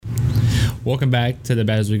Welcome back to the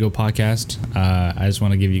Bad As We Go podcast. I just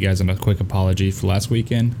want to give you guys a quick apology for last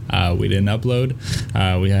weekend. We didn't upload.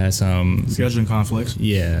 We had some scheduling conflicts.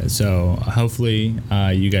 Yeah, so hopefully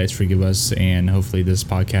you guys forgive us, and hopefully this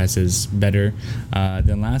podcast is better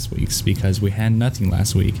than last week's because we had nothing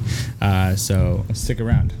last week. So stick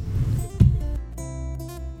around.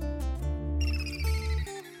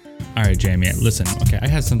 All right, Jamie, listen, okay, I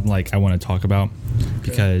have something I want to talk about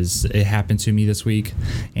because it happened to me this week,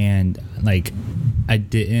 and I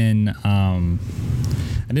didn't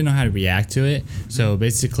know how to react to it. So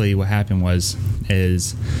basically what happened is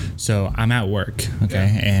I'm at work,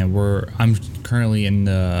 okay, and I'm currently in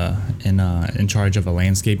charge of a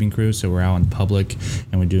landscaping crew, so we're out in public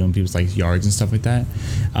and we're doing people's yards and stuff like that,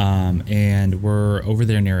 and we're over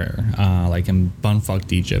there near in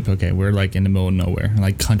bumfuck Egypt, okay, we're in the middle of nowhere,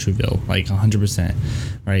 Countryville, 100%,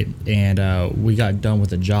 right? And we got done with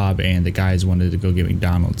the job and the guys wanted to go get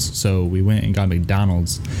McDonald's, so we went and got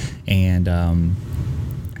McDonald's, and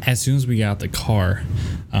as soon as we got out the car,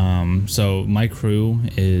 so my crew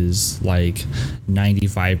is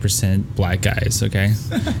 95% black guys, okay?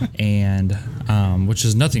 And which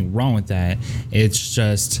is nothing wrong with that. It's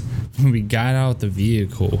just when we got out the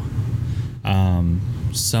vehicle,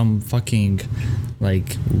 some fucking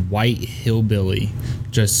white hillbilly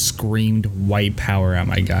just screamed white power at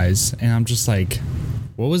my guys, and I'm just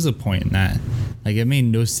what was the point in that? It made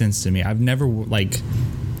no sense to me. I've never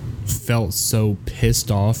felt so pissed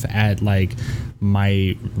off at my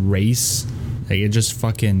race.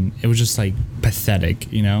 It was just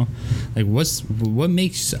pathetic, you know? What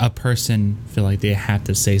makes a person feel like they have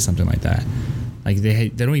to say something like that? They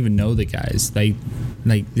don't even know the guys. They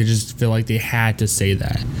just feel like they had to say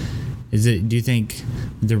that. Do you think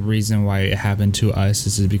the reason why it happened to us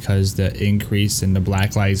is because the increase in the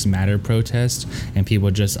Black Lives Matter protest and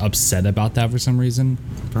people just upset about that for some reason?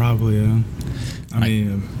 Probably, yeah. I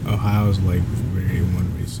mean, Ohio's very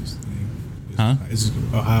one racist thing.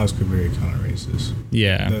 Ohio's very kind of racist.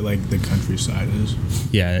 Yeah. The countryside is.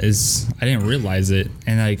 Yeah, I didn't realize it,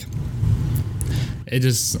 and it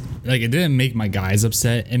just it didn't make my guys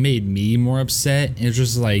upset. It made me more upset. It's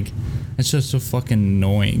just it's just so fucking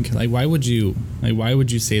annoying. Why would you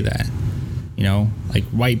say that? You know,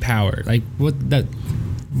 white power. What that?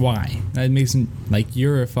 Why? That makes him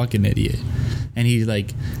you're a fucking idiot. And he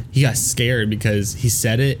got scared because he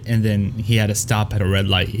said it, and then he had to stop at a red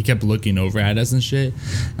light. He kept looking over at us and shit.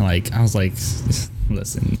 And I was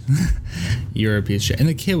listen, you're a piece of shit. And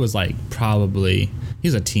the kid was probably,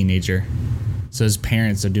 he's a teenager, so his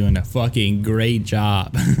parents are doing a fucking great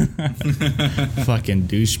job. Fucking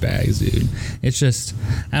douchebags, dude. It's just,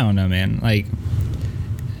 I don't know, man.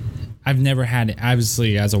 I've never had,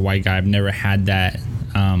 obviously as a white guy, I've never had that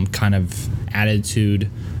kind of attitude,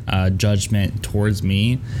 judgment towards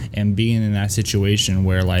me, and being in that situation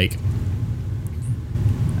where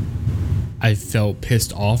I felt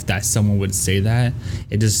pissed off that someone would say that,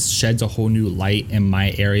 it just sheds a whole new light in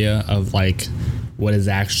my area of what is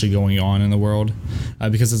actually going on in the world,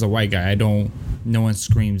 because as a white guy, no one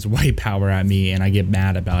screams white power at me and I get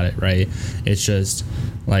mad about it, right? It's just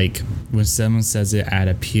when someone says it out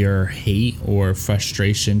of pure hate or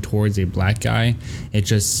frustration towards a black guy,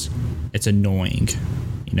 it's annoying.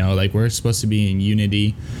 You know, we're supposed to be in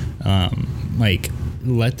unity.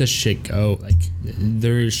 Let the shit go.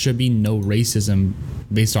 There should be no racism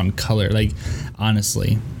based on color.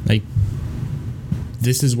 Honestly,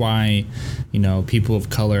 this is why, people of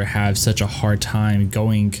color have such a hard time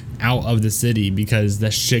going out of the city, because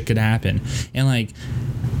that shit could happen. And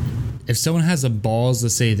if someone has the balls to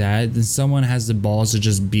say that, then someone has the balls to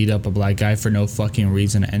just beat up a black guy for no fucking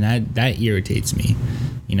reason, and that irritates me.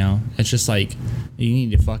 It's just you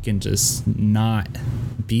need to fucking just not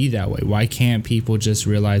be that way. Why can't people just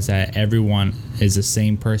realize that everyone is the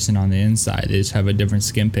same person on the inside? They just have a different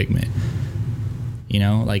skin pigment. I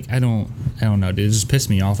don't know, dude. It just pissed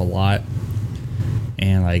me off a lot.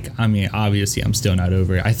 And obviously I'm still not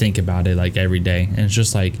over it. I think about it every day, and it's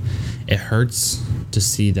just it hurts to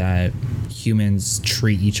see that humans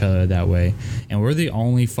treat each other that way, and we're the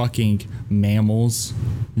only fucking mammals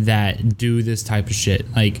that do this type of shit.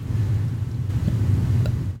 I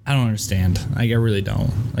don't understand. I really don't.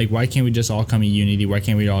 Why can't we just all come in unity? Why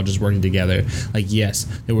can't we all just work together? Yes,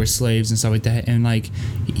 there were slaves and stuff like that, and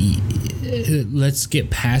let's get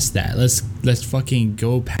past that. Let's fucking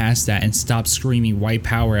go past that and stop screaming white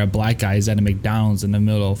power at black guys at a McDonald's in the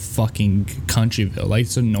middle of fucking Countryville.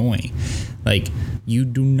 It's annoying. You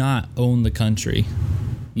do not own the country.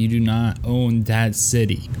 You do not own that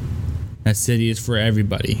city. That city is for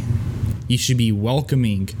everybody. You should be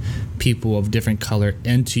welcoming people of different color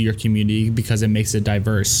into your community because it makes it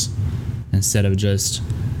diverse. instead of just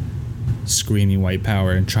screaming white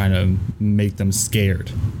power and trying to make them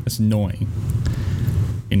scared. It's annoying,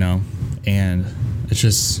 you know, and it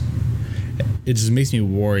just makes me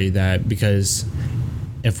worry that, because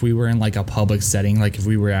if we were in like a public setting, like if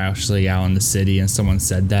we were actually out in the city and someone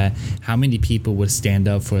said that, how many people would stand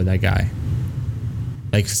up for that guy?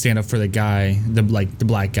 Like stand up for the guy, the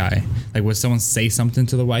black guy. Like would someone say something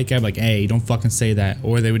to the white guy, like, hey, don't fucking say that?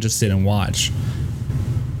 Or they would just sit and watch.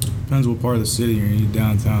 Depends what part of the city you're in. You're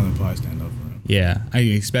downtown, they'll probably stand up for him. Yeah,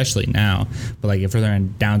 especially now. But like if they're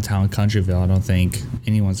in downtown Countryville, I don't think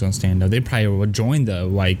anyone's gonna stand up. They probably would join the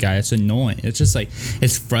white guy. It's annoying. It's just like,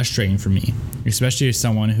 it's frustrating for me, especially as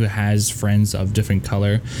someone who has friends of different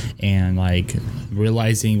color, and like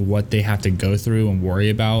realizing what they have to go through and worry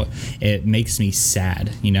about. It makes me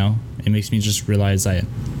sad, you know. It makes me just realize that,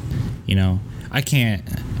 you know, I can't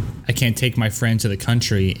take my friend to the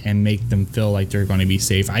country and make them feel like they're going to be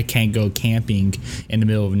safe. I can't go camping in the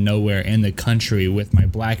middle of nowhere in the country with my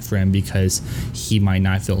black friend because he might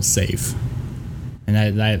not feel safe.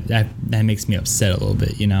 And that makes me upset a little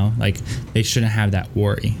bit, you know? Like, they shouldn't have that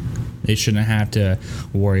worry. They shouldn't have to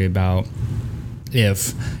worry about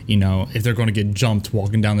if they're going to get jumped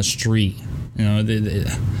walking down the street. You know,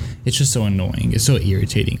 it's just so annoying. It's so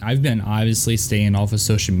irritating. I've been obviously staying off of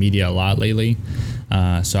social media a lot lately,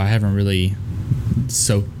 so I haven't really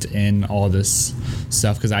soaked in all this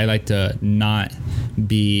stuff, because I like to not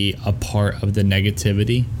be a part of the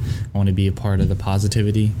negativity. I want to be a part of the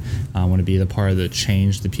positivity. I want to be the part of the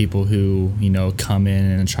change, the people who, you know, come in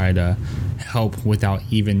and try to help without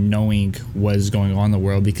even knowing what is going on in the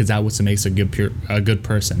world, because that's what makes a good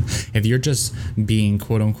person. If you're just being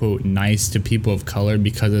quote unquote nice to people of color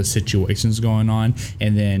because of situations going on,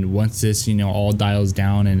 and then once this, you know, all dials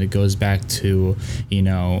down and it goes back to, you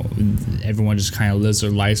know, everyone just kind of lives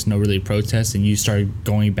their lives, no really protest, and you start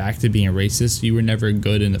going back to being racist, you were never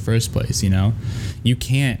good in the first place, you know? You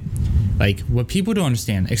can't, like, what people don't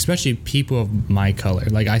understand, especially people of my color,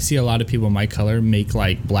 like I see a lot of people of my color make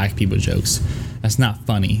like black people jokes. That's not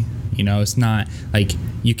funny, you know? It's not like,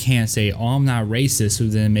 you can't say, oh, I'm not racist,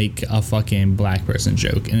 and then make a fucking black person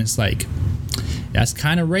joke. And it's like, that's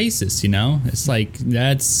kind of racist, you know? It's like,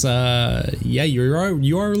 that's yeah, you are a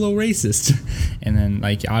little racist. And then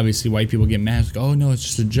like obviously white people get mad, like, oh no, it's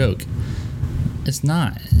just a joke. It's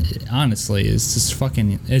not. Honestly, it's just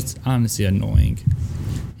fucking, it's honestly annoying.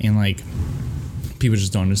 And like, people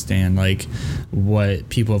just don't understand like what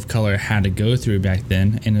people of color had to go through back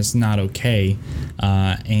then, and it's not okay.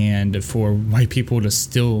 And for white people to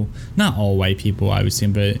still, not all white people obviously,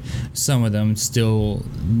 but some of them still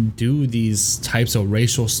do these types of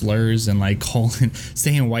racial slurs and like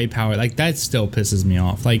saying white power, like that still pisses me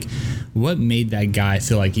off. Like, what made that guy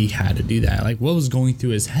feel like he had to do that? Like, what was going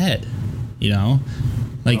through his head, you know?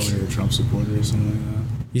 Like, probably a Trump supporter or something like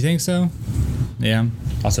that. You think so? Yeah.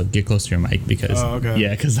 Also, get close to your mic, because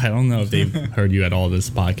yeah, because I don't know if they've heard you at all this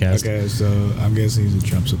podcast. Okay, so I'm guessing he's a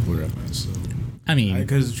Trump supporter. So, I mean,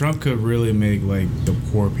 because Trump could really make like the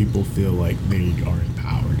poor people feel like they are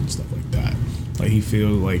empowered and stuff like that. Like, he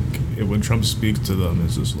feels like when Trump speaks to them,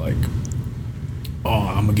 it's just like, oh,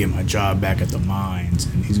 I'm gonna get my job back at the mines,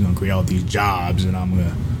 and he's gonna create all these jobs, and I'm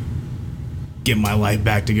gonna get my life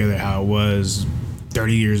back together how it was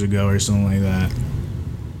 30 years ago or something like that.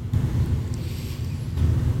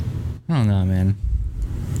 I don't know, man.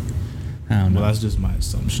 I don't know. Well, that's just my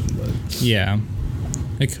assumption, but yeah,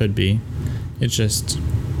 it could be. It's just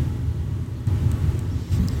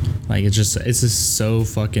like, it's just so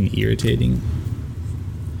fucking irritating.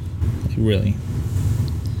 Like, really.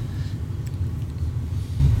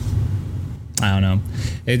 I don't know.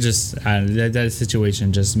 It just, that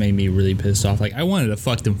situation just made me really pissed off. Like, I wanted to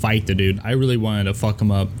fucking fight the dude. I really wanted to fuck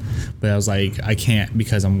him up. But I was like, I can't,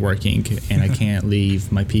 because I'm working, and I can't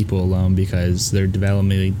leave my people alone because they're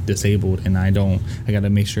developmentally disabled, and I got to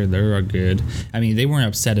make sure they're good. I mean, they weren't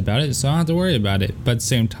upset about it, so I don't have to worry about it. But at the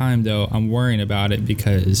same time, though, I'm worrying about it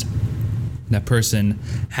because that person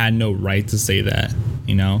had no right to say that,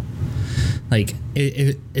 you know? Like,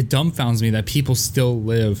 it dumbfounds me that people still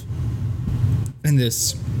live in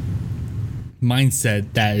this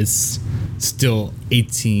mindset that is still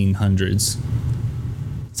 1800s.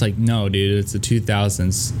 It's like, no, dude, it's the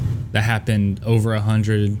 2000s. That happened over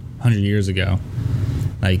 100 years ago.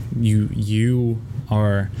 Like, you're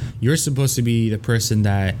supposed to be the person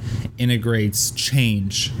that integrates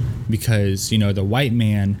change, because, you know, the white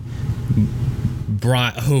man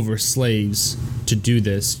brought over slaves to do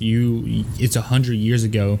this. It's 100 years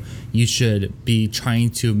ago. You should be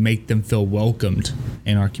trying to make them feel welcomed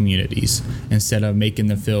in our communities instead of making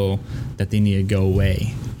them feel that they need to go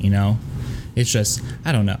away, you know? It's just,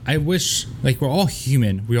 I don't know. I wish, like, we're all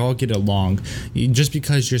human. We all get along. Just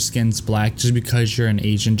because your skin's black, just because you're an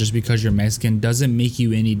Asian, just because you're Mexican doesn't make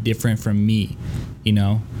you any different from me, you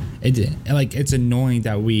know? It's annoying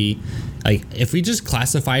that if we just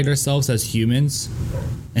classified ourselves as humans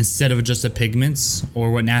instead of just the pigments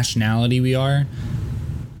or what nationality we are,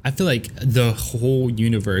 I feel like the whole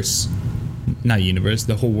the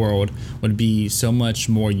whole world would be so much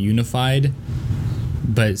more unified.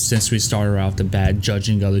 But since we started off the bat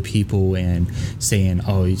judging other people and saying,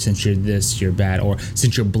 oh, since you're this, you're bad, or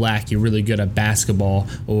since you're black, you're really good at basketball,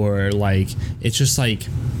 or like, it's just like,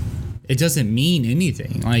 it doesn't mean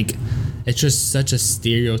anything. Like, it's just such a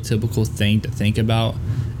stereotypical thing to think about.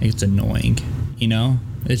 It's annoying, you know?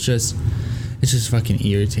 It's just fucking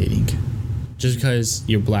irritating. Just because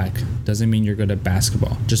you're black doesn't mean you're good at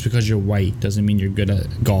basketball. Just because you're white doesn't mean you're good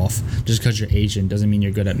at golf. Just because you're Asian doesn't mean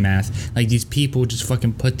you're good at math. Like, these people just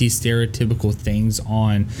fucking put these stereotypical things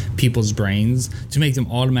on people's brains to make them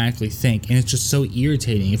automatically think. And it's just so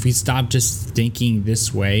irritating. If we stop just thinking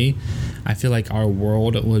this way, I feel like our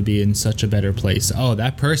world would be in such a better place. Oh,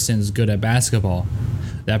 that person's good at basketball.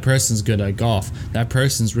 That person's good at golf. That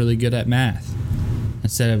person's really good at math.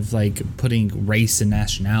 Instead of like putting race and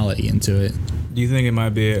nationality into it. Do you think it might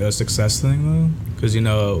be a success thing though? Because, you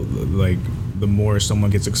know, like, the more someone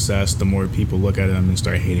gets success, the more people look at them and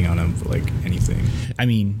start hating on them for like anything. I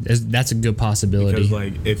mean, that's a good possibility. Because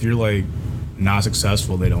like, if you're like not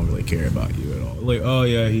successful, they don't really care about you at all. Like, oh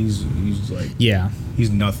yeah, he's like, yeah, he's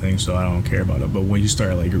nothing, so I don't care about it. But when you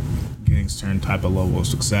start like getting a certain type of level of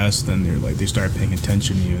success, then they're like, they start paying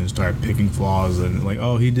attention to you and start picking flaws and like,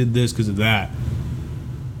 oh, he did this because of that.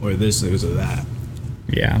 Or this because of that.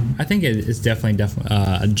 Yeah, I think it's definitely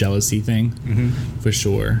a jealousy thing, for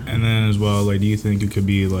sure. And then as well, like, do you think it could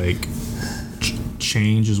be like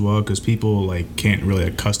change as well? Because people like can't really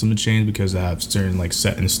accustom to change because they have certain like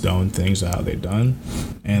set in stone things of how they've done,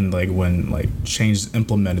 and like when like change is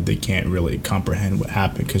implemented, they can't really comprehend what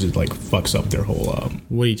happened because it like fucks up their whole.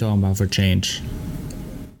 What are you talking about for change?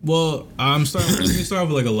 Well, let me start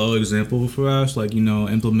with like a low example for us, like, you know,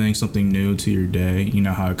 implementing something new to your day. You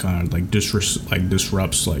know how it kind of like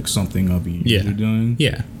disrupts like something of you're doing.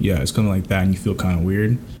 Yeah, it's kind of like that, and you feel kind of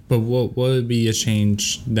weird. But what would be a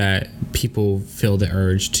change that people feel the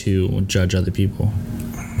urge to judge other people?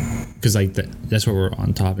 Because like that's what we're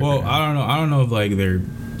on topic. Well, right now. I don't know if like their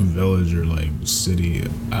village or like city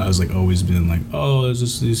has like always been like, oh, it's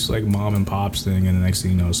just this like mom and pops thing, and the next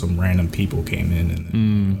thing you know, some random people came in and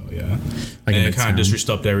then, oh, yeah, like, and it kind of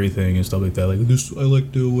disrupted everything and stuff like that. Like, this, I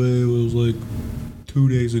like the way it was like 2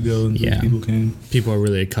 days ago, and people came. People are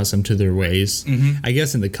really accustomed to their ways. I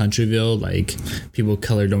guess in the countryville, like, people of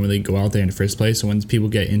color don't really go out there in the first place. So when people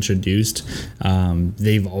get introduced,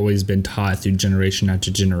 they've always been taught through generation after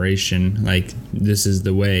generation, like, this is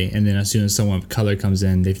the way. And then as soon as someone of color comes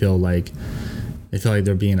in, they feel like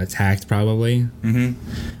they're being attacked, probably.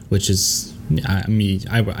 Which is, I mean,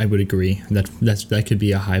 I would agree that could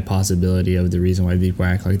be a high possibility of the reason why people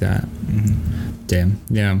act like that.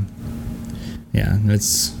 Damn. Yeah,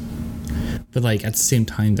 but like at the same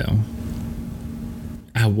time though,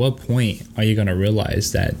 at what point are you gonna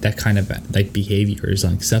realize that kind of like behavior is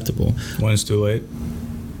unacceptable? When it's too late.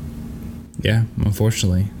 Yeah,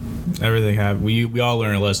 unfortunately. Everything happens. We all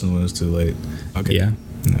learn a lesson when it's too late. Okay. Yeah.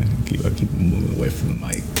 I keep moving away from the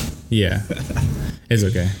mic. Yeah, it's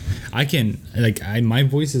okay. I can my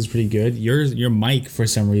voice is pretty good. Your mic for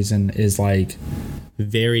some reason is like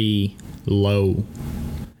very low.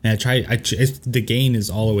 And the gain is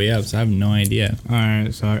all the way up, so I have no idea. All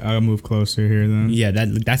right, so I'll move closer here then. Yeah,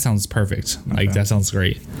 that sounds perfect. Okay. Like, that sounds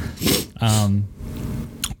great.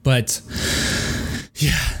 But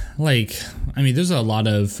yeah, like, I mean, there's a lot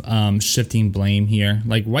of shifting blame here.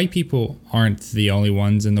 Like, white people aren't the only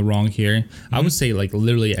ones in the wrong here. I would say, like,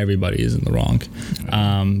 literally everybody is in the wrong.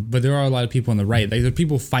 But there are a lot of people on the right. Like, there are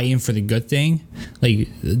people fighting for the good thing. Like,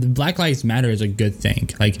 the Black Lives Matter is a good thing.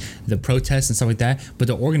 Like, the protests and stuff like that. But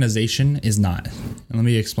the organization is not. And let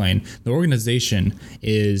me explain. The organization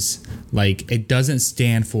is, like, it doesn't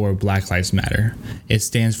stand for Black Lives Matter. It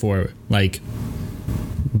stands for, like,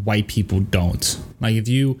 white people don't. Like, if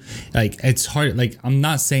you, like, it's hard. Like, I'm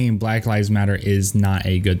not saying Black Lives Matter is not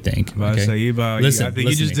a good thing. Okay? I think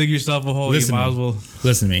you just dig yourself a hole. You might as well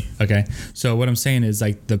listen to me. Okay. So what I'm saying is,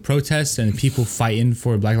 like, the protests and the people fighting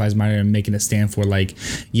for Black Lives Matter and making a stand for, like,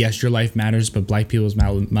 yes, your life matters, but black people's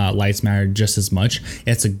lives matter just as much.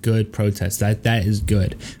 It's a good protest. That is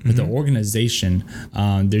good. But the organization,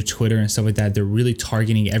 their Twitter and stuff like that, they're really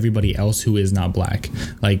targeting everybody else who is not black.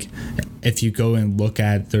 Like, if you go and look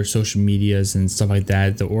at their social medias and stuff like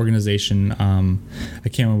that. The organization, I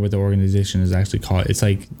can't remember what the organization is actually called.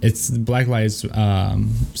 It's Black Lives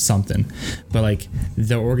something, but like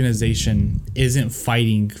the organization isn't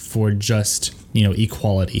fighting for just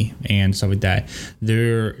equality and stuff like that.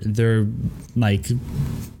 They're like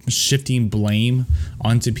shifting blame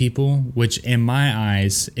onto people, which in my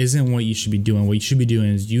eyes isn't what you should be doing. What you should be doing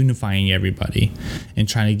is unifying everybody and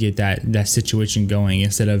trying to get that situation going,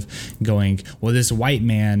 instead of going, well, this white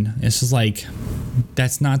man. It's just like,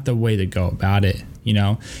 that's not the way to go about it.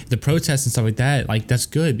 The protests and stuff like that, like, that's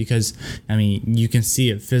good, because I mean, you can see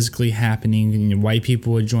it physically happening, and white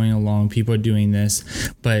people are joining along, people are doing this,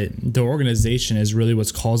 but the organization is really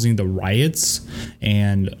what's causing the riots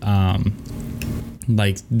and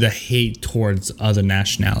like the hate towards other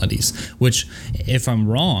nationalities, which, if I'm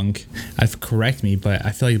wrong, correct me, but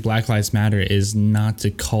I feel like Black Lives Matter is not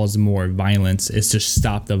to cause more violence. It's to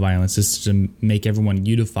stop the violence. It's to make everyone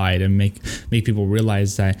unified and make people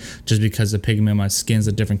realize that just because the pigment of my skin's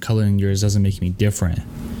a different color than yours doesn't make me different.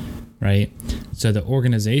 Right? So the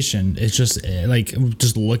organization, it's just like,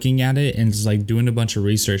 just looking at it and just like doing a bunch of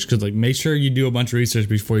research, because like, make sure you do a bunch of research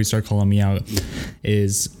before you start calling me out,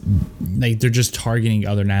 is like, they're just targeting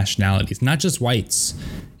other nationalities, not just whites.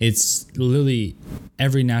 It's literally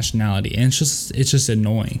every nationality, and it's just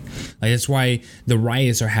annoying. Like, that's why the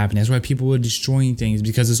riots are happening. That's why people are destroying things,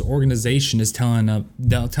 because this organization is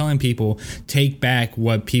telling people, take back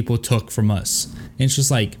what people took from us. And it's just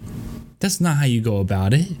like, that's not how you go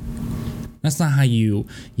about it. That's not how you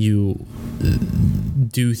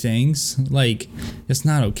do things. Like, it's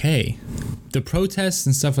not okay. The protests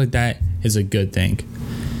and stuff like that is a good thing.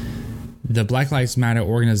 The Black Lives Matter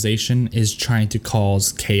organization is trying to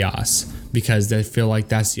cause chaos, because they feel like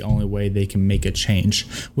that's the only way they can make a change.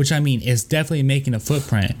 Which, I mean, it's definitely making a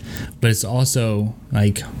footprint, but it's also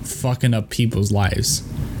like fucking up people's lives.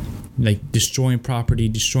 Like, destroying property,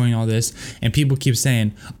 destroying all this. And people keep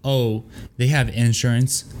saying, oh, they have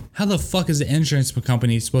insurance. How the fuck is the insurance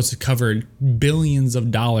company supposed to cover billions of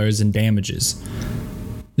dollars in damages?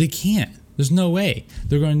 They can't. There's no way.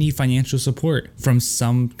 They're going to need financial support from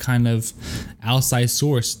some kind of outside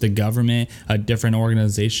source, the government, a different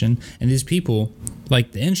organization. And these people,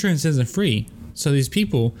 like, the insurance isn't free. So these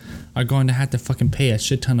people are going to have to fucking pay a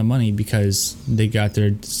shit ton of money because they got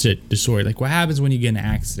their shit destroyed. Like, what happens when you get in an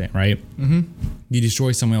accident, right? Mm-hmm. You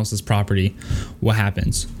destroy someone else's property. What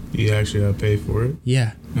happens? You actually have to pay for it?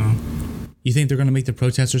 Yeah. No. You think they're going to make the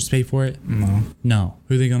protesters pay for it? No. No.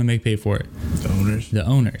 Who are they going to make pay for it? The owners. The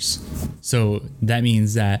owners. So that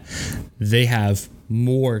means that they have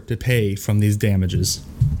more to pay from these damages.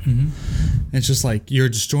 Mm-hmm. It's just like, you're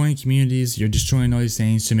destroying communities, you're destroying all these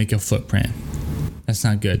things to make a footprint. That's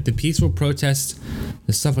not good. The peaceful protest,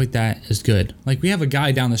 the stuff like that is good. Like, we have a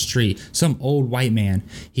guy down the street, some old white man.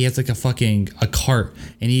 He has like a cart,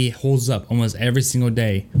 and he holds up almost every single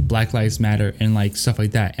day Black Lives Matter and like stuff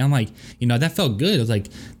like that. And I'm like, that felt good. I was like,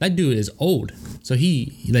 that dude is old. So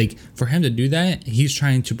he, like, for him to do that, he's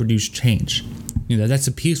trying to produce change. That's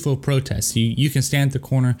a peaceful protest. You can stand at the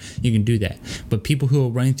corner, you can do that. But people who are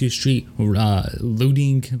running through the street,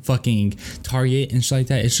 looting fucking Target and shit like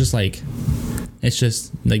that, it's just like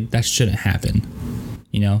that shouldn't happen.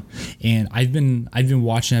 And I've been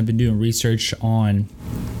watching, I've been doing research on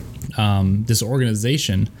this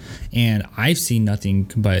organization, and I've seen nothing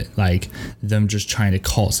but like them just trying to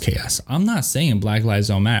cause chaos. I'm not saying Black Lives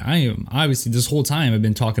don't matter. I am, obviously, this whole time I've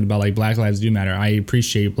been talking about like Black Lives do matter. I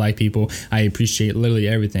appreciate Black people. I appreciate literally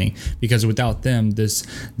everything, because without them,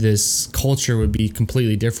 this culture would be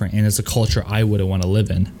completely different, and it's a culture I wouldn't want to live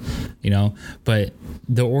in. But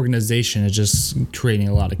the organization is just creating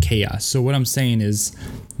a lot of chaos. So what I'm saying is,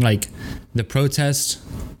 like, the protest,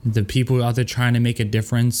 the people out there trying to make a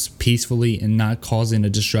difference peacefully and not causing a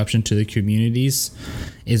disruption to the communities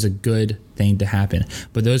is a good thing to happen.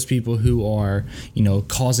 But those people who are,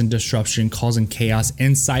 causing disruption, causing chaos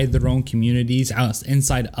inside their own communities,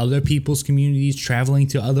 inside other people's communities, traveling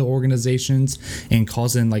to other organizations and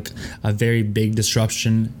causing like a very big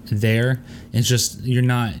disruption there, it's just, you're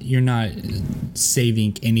not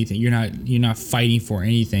saving anything. You're not fighting for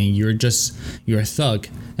anything. You're a thug.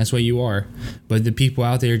 That's what you are. But the people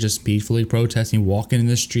out there just peacefully protesting, walking in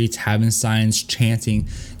the streets, having signs, chanting,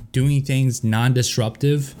 doing things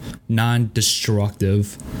non-destructive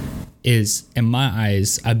is, in my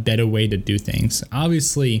eyes, a better way to do things.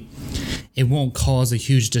 Obviously, it won't cause a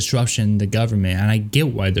huge disruption in the government, and I get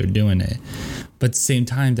why they're doing it. But at the same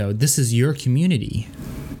time, though, this is your community.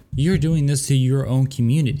 You're doing this to your own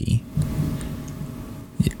community.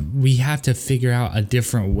 We have to figure out a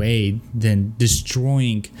different way than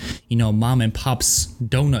destroying, mom and pop's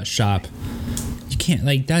donut shop. You can't,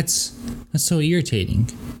 like, that's That's so irritating.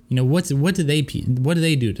 You know, what do they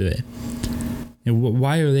do to it? And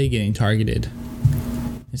why are they getting targeted?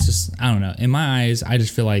 It's just, I don't know. In my eyes, I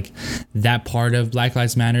just feel like that part of Black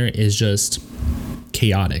Lives Matter is just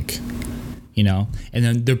chaotic, you know? And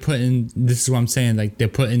then they're putting, this is what I'm saying, like they're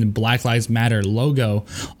putting the Black Lives Matter logo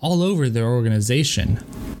all over their organization,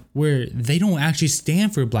 where they don't actually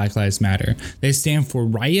stand for Black Lives Matter. They stand for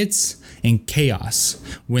riots and chaos,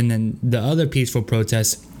 when then the other peaceful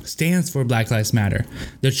protest stands for Black Lives Matter.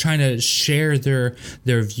 They're trying to share their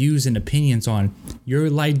views and opinions on your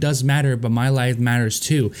life does matter, but my life matters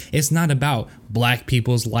too. It's not about black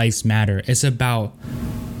people's lives matter. It's about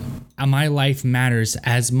my life matters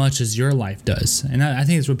as much as your life does. And I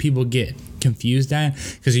think it's what people get confused at,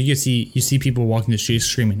 because you see people walking the streets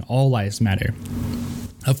screaming all lives matter.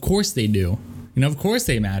 Of course they do. You know, of course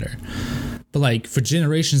they matter. But like for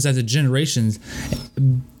generations after generations,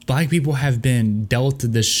 black people have been dealt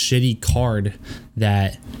this shitty card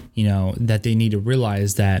that, you know, that they need to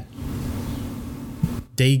realize that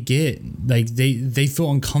they get, like they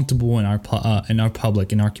feel uncomfortable in our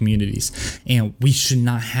public, in our communities, and we should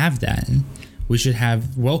not have that. We should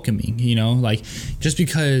have welcoming, you know, like just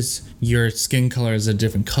because your skin color is a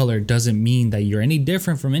different color doesn't mean that you're any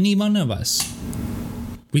different from any one of us.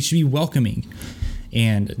 We should be welcoming.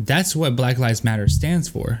 And that's what Black Lives Matter stands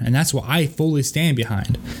for. And that's what I fully stand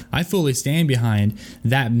behind. I fully stand behind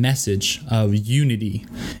that message of unity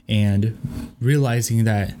and realizing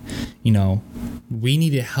that, you know, we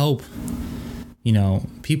need to help, you know,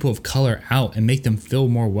 people of color out and make them feel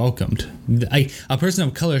more welcomed. Like a person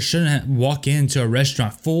of color shouldn't walk into a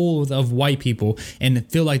restaurant full of white people and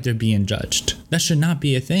feel like they're being judged. That should not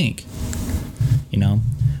be a thing, you know.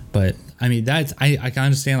 But I mean, that's I can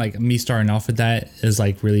understand, like, me starting off with that is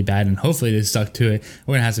like really bad, and hopefully they stuck to it.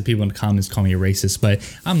 We're gonna have some people in the comments call me a racist, but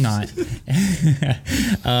I'm not.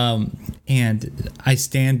 And I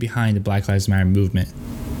stand behind the Black Lives Matter movement.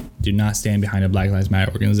 Do not stand behind a Black Lives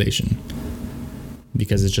Matter organization,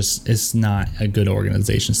 because it's not a good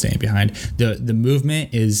organization to stand behind. The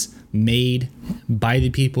movement is made by the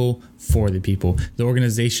people for the people. The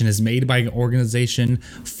organization is made by an organization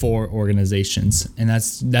for organizations, and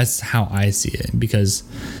that's how I see it. Because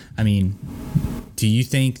I mean, do you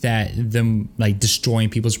think that them like destroying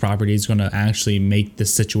people's property is going to actually make the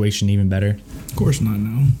situation even better? Of course not.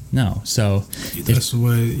 No. So that's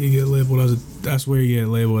what you get labeled as. That's where you get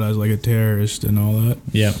labeled as like a terrorist and all that.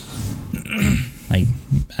 Yep. Like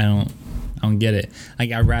I don't get it.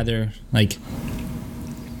 Like I'd rather, like,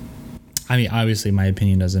 I mean, obviously my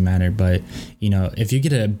opinion doesn't matter, but you know, if you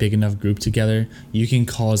get a big enough group together, you can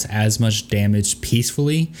cause as much damage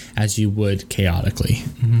peacefully as you would chaotically.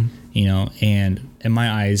 Mm-hmm. You know, and in my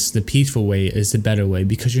eyes, the peaceful way is the better way,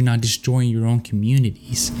 because you're not destroying your own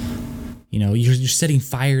communities. You know, you're setting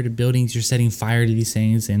fire to buildings, you're setting fire to these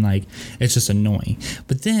things, and like it's just annoying.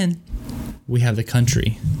 But then we have the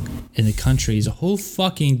country, and the country is a whole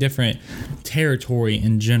fucking different territory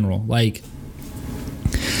in general. Like,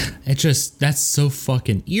 that's so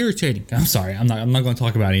fucking irritating. I'm sorry, I'm not going to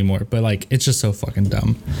talk about it anymore, but like it's just so fucking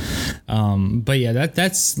dumb. But yeah,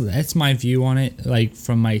 that's my view on it. Like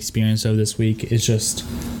from my experience of this week, it's just,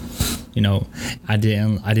 you know, I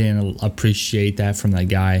didn't appreciate that from that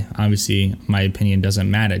guy. Obviously, my opinion doesn't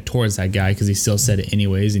matter towards that guy, because he still said it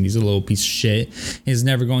anyways, and he's a little piece of shit. He's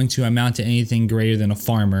never going to amount to anything greater than a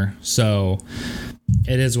farmer. So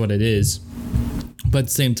it is what it is. But at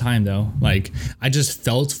the same time, though, like I just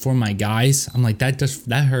felt for my guys. I'm like, that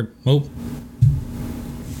hurt. Oh,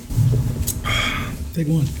 take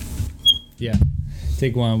one. Yeah.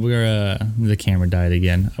 Take one. We're the camera died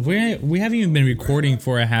again. We haven't even been recording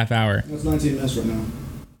for a half hour. That's 19 minutes right now.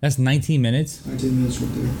 That's 19 minutes? 19 minutes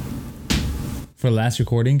right there. For the last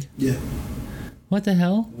recording? Yeah. What the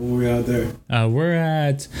hell? Where are we out there? We're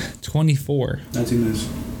at 24. 19 minutes.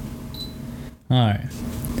 Alright.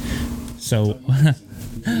 So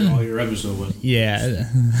all your episode was. Yeah.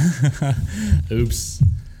 Oops.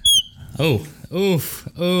 Oh. Oof.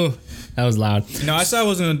 Oh. That was loud. No, I said I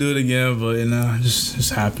wasn't gonna do it again, but you know,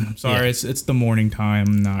 just happened. Sorry, Yeah. it's the morning time.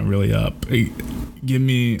 I'm not really up.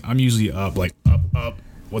 I'm usually up up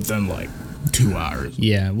within like 2 hours.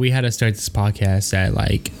 Yeah, we had to start this podcast at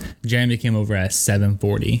like Jeremy came over at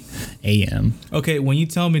 7:40 a.m. Okay, when you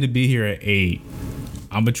tell me to be here at 8,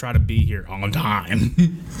 I'm gonna try to be here on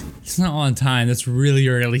time. It's not on time. That's really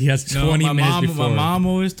early. That's 20 minutes before. My mom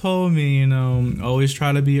always told me, you know, always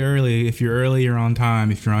try to be early. If you're early, you're on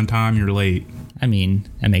time. If you're on time, you're late. I mean,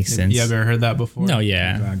 that makes sense. You ever heard that before? No,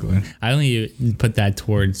 yeah. Exactly. I only put that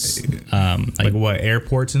towards like what,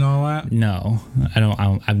 airports and all that? No, I don't.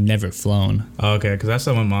 I've never flown. Okay, because that's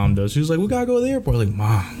what my mom does. She was like, "We gotta go to the airport." Like,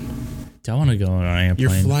 Mom, Do I want to go on an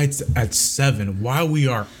Your airplane? flight's at 7 while we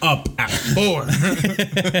are up at 4.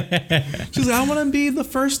 She's like, I want to be the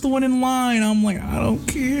first one in line. I'm like, I don't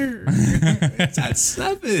care. It's at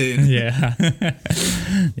 7. Yeah.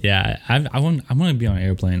 Yeah. I want to be on an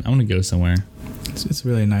airplane. I want to go somewhere. It's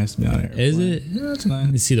really nice to be on an airplane. Is it? Yeah, it's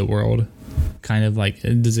nice. To see the world. Kind of like,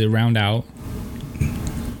 does it round out?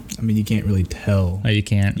 I mean, you can't really tell. Oh, you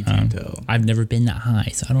can't. You can't tell. I've never been that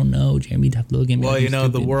high, so I don't know. Jeremy, you'd have to look at me. Well, like you I'm know,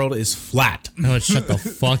 the stupid. world is flat. No, shut the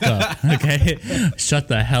fuck up. Okay, shut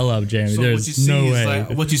the hell up, Jeremy. So There's no way.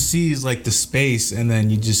 what you see is like the space, and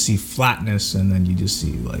then you just see flatness, and then you just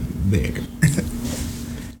see like there.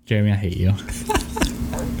 Jeremy, I hate you.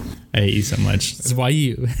 I hate you so much. That's why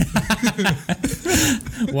you.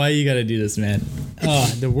 Why you gotta do this, man?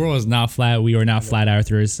 The world is not flat. We are not flat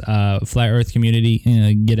earthers. Flat Earth community,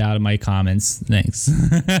 get out of my comments. Thanks.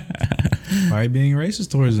 Why are you being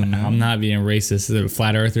racist towards them, man? I'm not being racist. The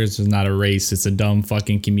flat earthers is not a race. It's a dumb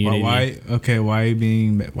fucking community. Why are you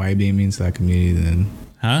being mean to that community then?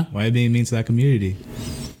 Huh? Why are you being mean to that community?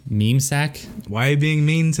 Meme sack? Why are you being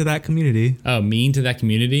mean to that community? Oh, mean to that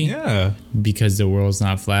community? Yeah. Because the world's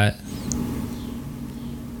not flat.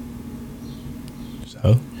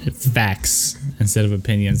 So? Facts instead of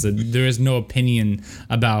opinions. There is no opinion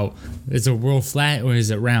about is the world flat or is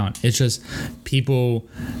it round. It's just people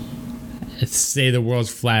say the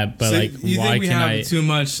world's flat, but So like you why think we can have I? too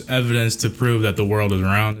much evidence to prove that the world is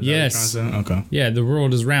round? Is Yes. that what you're trying to say? Okay. Yeah, the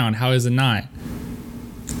world is round. How is it not?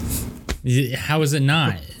 How is it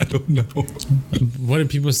not? I don't know. What are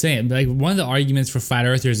people saying? Like one of the arguments for flat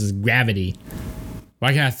earthers is gravity.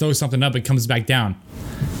 Why can't I throw something up? It comes back down.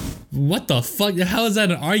 What the fuck? How is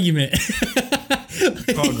that an argument?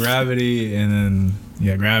 It's called gravity, and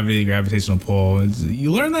then gravity, gravitational pull. You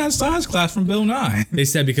learn that in science class from Bill Nye. They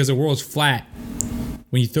said because the world's flat,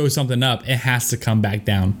 when you throw something up, it has to come back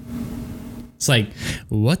down. It's like,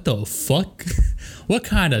 what the fuck? What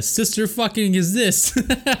kind of sister fucking is this?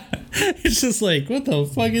 It's just like, what the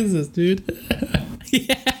fuck is this, dude?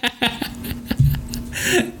 Yeah.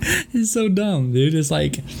 It's so dumb, dude. It's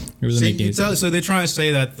like, it doesn't make any sense. So they're trying to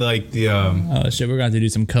say that Oh shit, we're going to have to do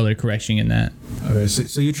some color correction in that. Okay,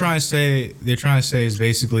 so you're trying to say is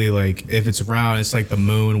basically like if it's round, it's like the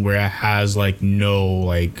moon where it has like no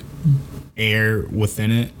like air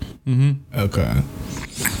within it. Mm-hmm. Okay.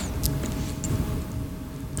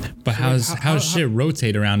 But how's shit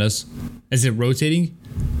rotate around us? Is it rotating?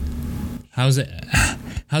 How's it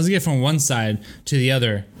get from one side to the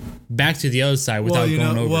other, back to the other side without going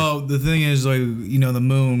over? Well, the thing is, like, the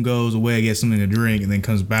moon goes away, gets something to drink, and then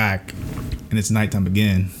comes back, and it's nighttime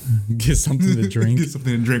again. Get something to drink. Get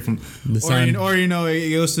something to drink from The sun. Or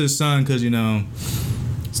it goes to the sun because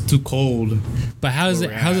it's too cold. But how's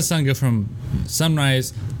the sun go from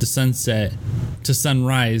sunrise to sunset to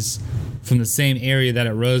sunrise from the same area that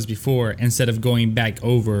it rose before instead of going back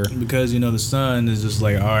over? Because the sun is just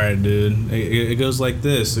like, all right, dude. It goes like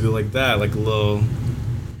this, it goes like that, like a little.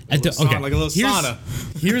 Like a little sauna.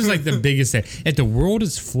 Here's like the biggest thing. If the world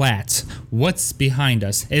is flat, what's behind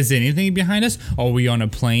us? Is anything behind us? Are we on a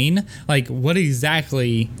plane? Like, what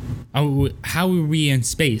exactly? How are we in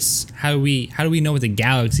space? How do we know what the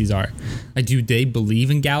galaxies are? Like, do they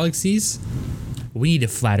believe in galaxies? We need a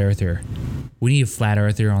flat earther. We need a flat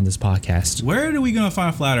earther on this podcast. Where are we gonna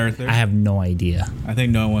find a flat earther? I have no idea. I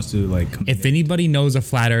think no one wants to come If anybody knows a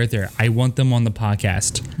flat earther, I want them on the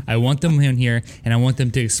podcast. I want them in here, and I want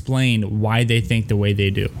them to explain why they think the way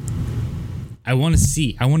they do. I want to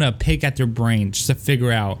see. I want to pick at their brain just to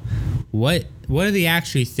figure out what are they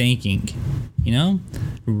actually thinking.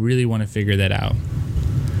 Really want to figure that out.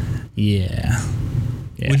 Yeah.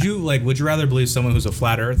 Yeah. Would you rather believe someone who's a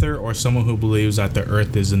flat earther or someone who believes that the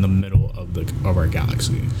Earth is in the middle of our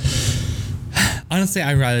galaxy? Honestly,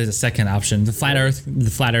 I'd rather the second option. The flat Earth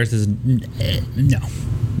is no.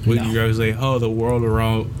 Would you rather say, "Oh, the world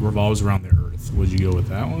revolves around the Earth"? Would you go with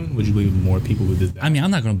that one? Would you believe more people who did that? I mean,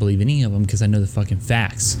 I'm not going to believe any of them because I know the fucking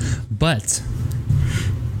facts. But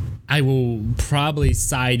I will probably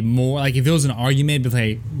side more. Like if it was an argument, but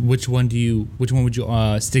like which one would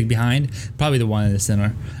you stick behind? Probably the one in the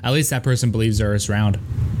center. At least that person believes the Earth's round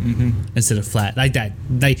instead of flat. Like that.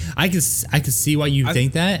 Like I could see why you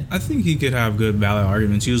think that. I think he could have good valid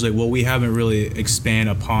arguments. He was like, well, we haven't really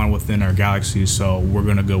expanded upon within our galaxy, so we're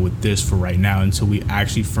gonna go with this for right now until we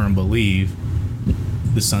actually firmly believe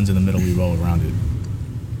the sun's in the middle. We roll around it.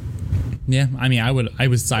 Yeah, I mean, I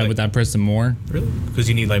would side with that person more. Really? Because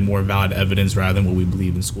you need more valid evidence rather than what we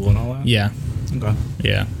believe in school and all that? Yeah. Okay.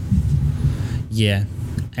 Yeah. Yeah.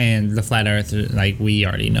 And the flat earth, we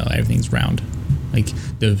already know everything's round. Like,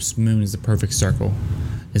 the moon is the perfect circle.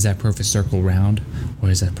 Is that perfect circle round, or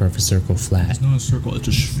is that perfect circle flat? It's not a circle, it's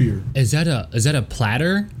a sphere. Is that a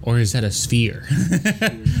platter, or is that a sphere?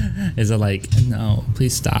 Is it like, no,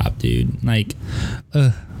 please stop, dude. Like,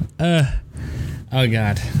 oh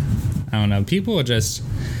God. I don't know. I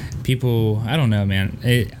don't know, man.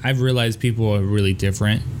 I've realized people are really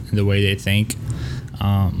different in the way they think.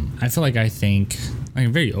 I feel like I'm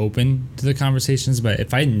very open to the conversations, but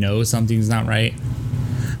if I know something's not right,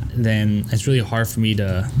 then it's really hard for me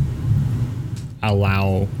to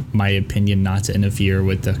allow my opinion not to interfere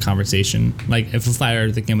with the conversation. Like, if a flat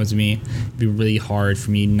earther came up to me, it'd be really hard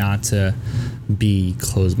for me not to be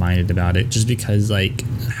closed-minded about it, just because, like,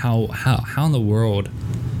 how in the world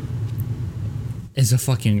is a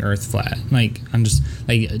fucking earth flat? Like, I'm just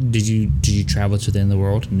like, did you travel to the end of the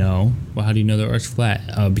world? No. Well, how do you know the earth's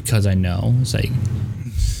flat? Because I know. It's like,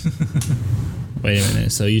 wait a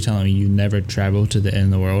minute, so you telling me you never traveled to the end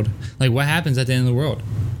of the world? Like, what happens at the end of the world?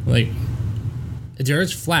 Like, if the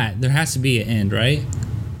earth's flat, there has to be an end, right?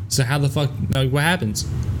 So how the fuck, like, what happens?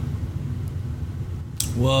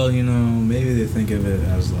 Well, maybe they think of it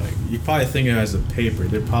as like, you probably think of it as a paper.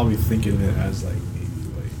 They're probably thinking of it as like, maybe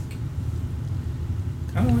like,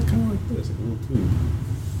 kind of like this, like a little tube.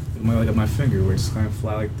 Like my finger, where it's kind of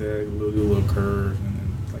flat like that, do a little curve, and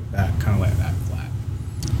then like that, kind of like that flat.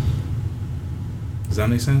 Does that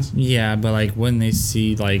make sense? Yeah, but like, when they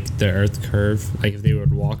see like the earth curve, like if they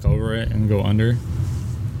would walk over it and go under,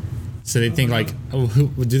 so they think like,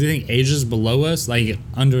 do they think Asia's below us, like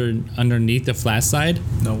underneath the flat side?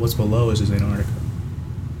 No, what's below us is Antarctica.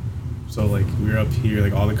 So like, we're up here,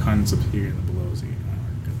 like all the continents up here, and the below is Antarctica.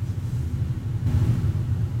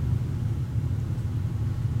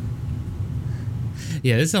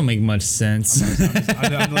 Yeah, this don't make much sense.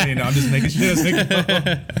 I'm letting you know. I'm just making sure.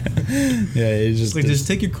 Yeah, it's just like, just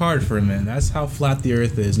take your card for a minute. That's how flat the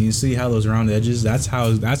Earth is, and you see how those round edges. That's how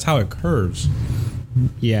it curves.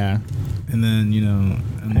 Yeah. And then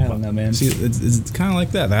I don't know, man. See, it's kind of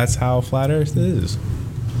like that. That's how flat Earth is.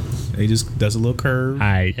 It just does a little curve.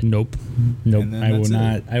 Nope.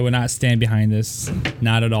 I will not stand behind this.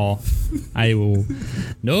 Not at all. I will.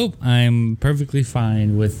 Nope. I'm perfectly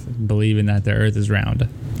fine with believing that the Earth is round.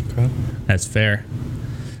 Okay. That's fair.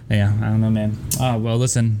 Yeah, I don't know, man. Oh, well,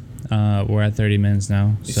 listen. We're at 30 minutes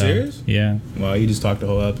now. You serious? Yeah. Well, you just talked the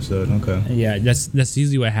whole episode. Okay. Yeah, that's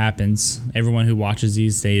usually what happens. Everyone who watches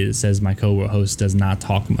these says my co-host does not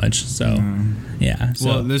talk much. So, yeah. So.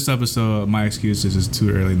 Well, this episode, my excuse is it's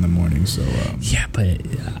too early in the morning. So. Yeah, but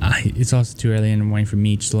it's also too early in the morning for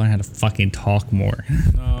me to learn how to fucking talk more.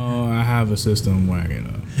 No, I have a system where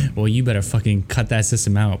Well, you better fucking cut that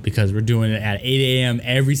system out, because we're doing it at 8 a.m.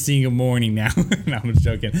 every single morning now. No, I'm just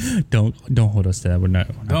joking. Don't hold us to that. We're not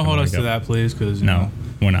don't hold us to that, please, because no,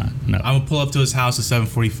 we're not. No, I'm gonna pull up to his house at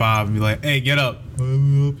 7:45 and be like, "Hey, get up."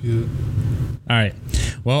 All right.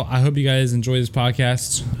 Well, I hope you guys enjoy this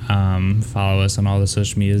podcast. Follow us on all the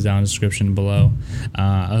social medias down in the description below.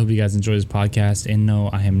 I hope you guys enjoy this podcast. And no,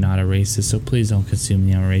 I am not a racist, so please don't consume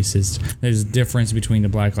me. I'm a racist. There's a difference between the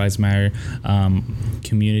Black Lives Matter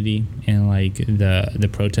community and like the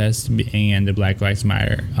protest and the Black Lives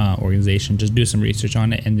Matter organization. Just do some research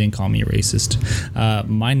on it and then call me a racist.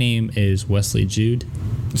 My name is Wesley Jude.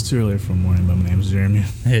 It's too early for morning, but my name is Jeremy.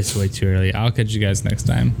 It's way too early. I'll catch you guys next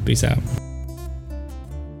time. Peace out.